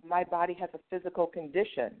fault. My body has a physical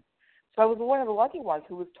condition. So I was one of the lucky ones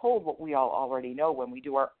who was told what we all already know when we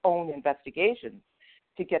do our own investigations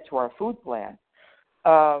to get to our food plan.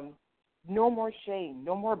 No more shame,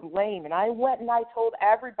 no more blame. And I went and I told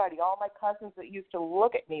everybody, all my cousins that used to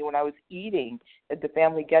look at me when I was eating at the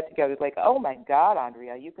family get-together, like, oh, my God,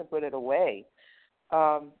 Andrea, you can put it away.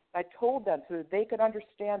 I told them so that they could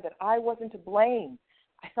understand that I wasn't to blame.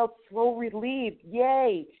 I felt so relieved.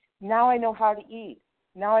 Yay, now I know how to eat.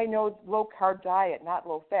 Now I know low-carb diet, not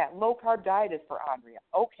low-fat. Low-carb diet is for Andrea.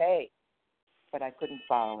 Okay. But I couldn't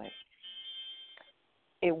follow it.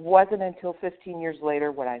 It wasn't until 15 years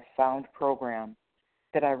later when I found program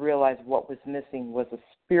that I realized what was missing was a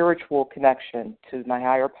spiritual connection to my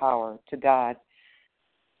higher power, to God,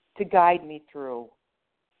 to guide me through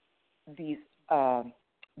these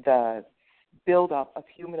the buildup of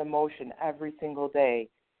human emotion every single day,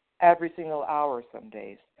 every single hour some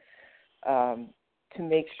days, to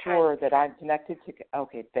make sure that I'm connected to,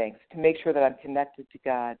 to make sure that I'm connected to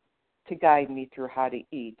God, to guide me through how to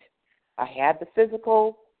eat. I had the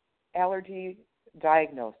physical allergy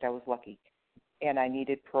diagnosed. I was lucky. And I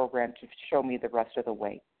needed program to show me the rest of the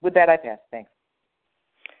way. With that, I pass. Thanks.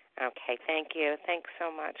 Okay, thank you. Thanks so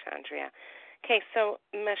much, Andrea. Okay, so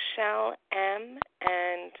Michelle M.,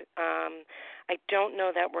 and I don't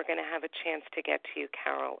know that we're going to have a chance to get to you,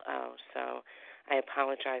 Carol O., so I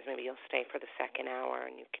apologize. Maybe you'll stay for the second hour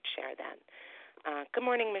and you could share that. Good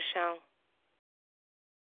morning, Michelle.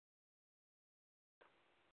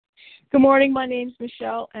 Good morning. My name's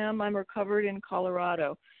Michelle M. I'm recovered in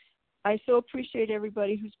Colorado. I so appreciate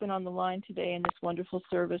everybody who's been on the line today and this wonderful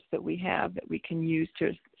service that we have that we can use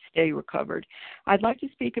to stay recovered. I'd like to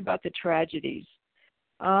speak about the tragedies.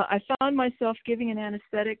 I found myself giving an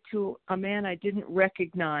anesthetic to a man I didn't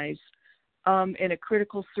recognize in a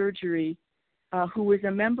critical surgery who was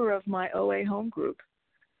a member of my OA home group.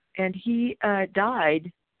 And he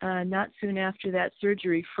died not soon after that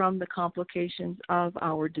surgery from the complications of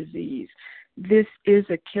our disease. This is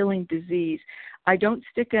a killing disease. I don't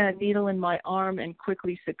stick a needle in my arm and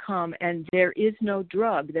quickly succumb, and there is no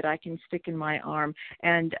drug that I can stick in my arm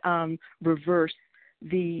and reverse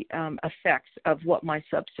the effects of what my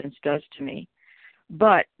substance does to me.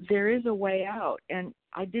 But there is a way out, and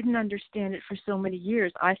I didn't understand it for so many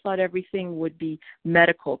years. I thought everything would be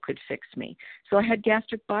medical could fix me. So I had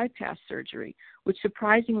gastric bypass surgery, which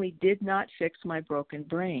surprisingly did not fix my broken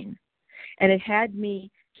brain. And it had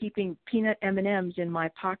me keeping peanut M&Ms in my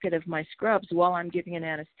pocket of my scrubs while I'm giving an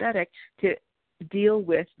anesthetic to deal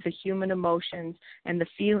with the human emotions and the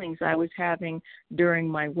feelings I was having during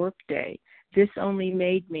my workday. This only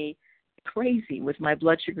made me crazy with my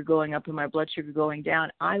blood sugar going up and my blood sugar going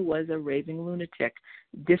down. I was a raving lunatic,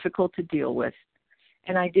 difficult to deal with,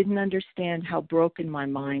 and I didn't understand how broken my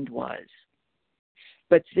mind was.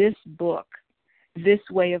 But this book, this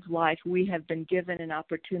way of life, we have been given an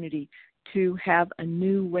opportunity to have a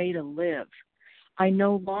new way to live. I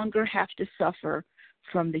no longer have to suffer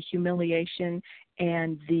from the humiliation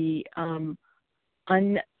and the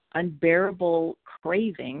unbearable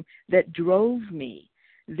craving that drove me.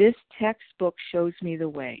 This textbook shows me the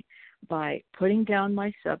way by putting down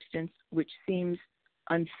my substance, which seems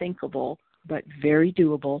unthinkable but very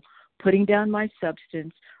doable, putting down my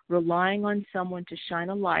substance, relying on someone to shine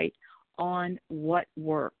a light on what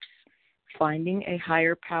works, finding a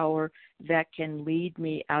higher power that can lead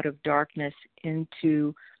me out of darkness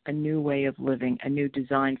into a new way of living, a new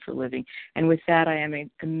design for living. And with that, I am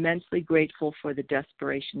immensely grateful for the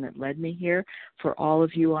desperation that led me here. For all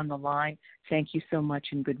of you on the line, thank you so much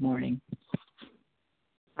and good morning.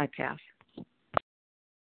 I pass.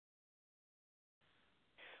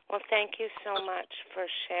 Well, thank you so much for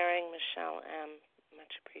sharing, Michelle M.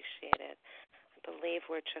 Much appreciated. I believe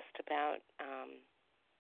we're just about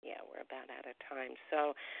we're about out of time.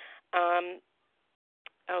 So,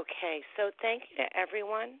 okay. So thank you to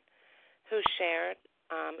everyone who shared.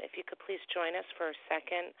 If you could please join us for a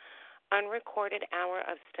second unrecorded hour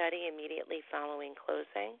of study immediately following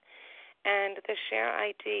closing. And the share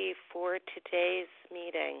ID for today's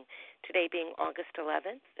meeting, today being August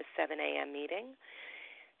 11th, the 7 a.m. meeting,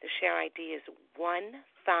 the share ID is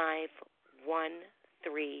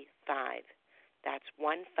 15135. That's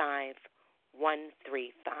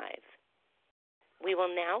 15135. We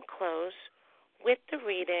will now close with the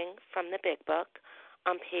reading from the Big Book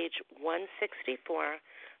on page 164,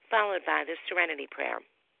 followed by the Serenity Prayer.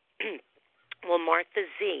 We'll mark the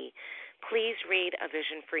Z. Please read A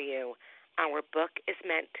Vision for You. Our book is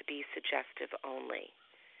meant to be suggestive only.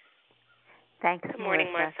 Thanks, Good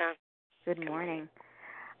morning, Melissa. Martha. Good morning.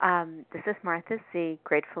 This is Martha Z.,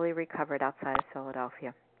 gratefully recovered outside of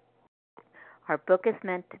Philadelphia. Our book is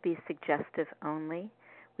meant to be suggestive only.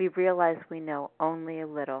 We realize we know only a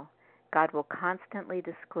little. God will constantly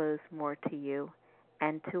disclose more to you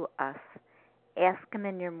and to us. Ask Him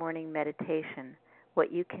in your morning meditation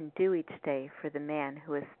what you can do each day for the man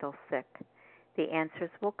who is still sick. The answers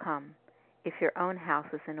will come if your own house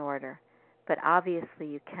is in order, but obviously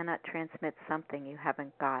you cannot transmit something you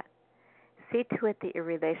haven't got. See to it that your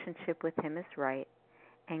relationship with Him is right,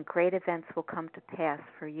 and great events will come to pass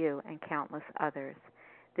for you and countless others.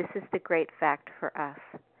 This is the great fact for us.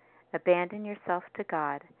 Abandon yourself to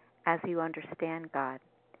God as you understand God.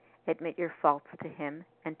 Admit your faults to Him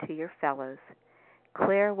and to your fellows.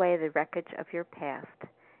 Clear away the wreckage of your past.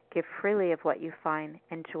 Give freely of what you find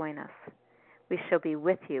and join us. We shall be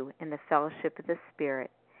with you in the fellowship of the Spirit,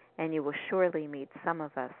 and you will surely meet some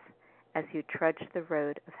of us as you trudge the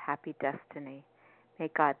road of happy destiny. May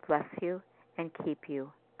God bless you and keep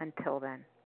you until then.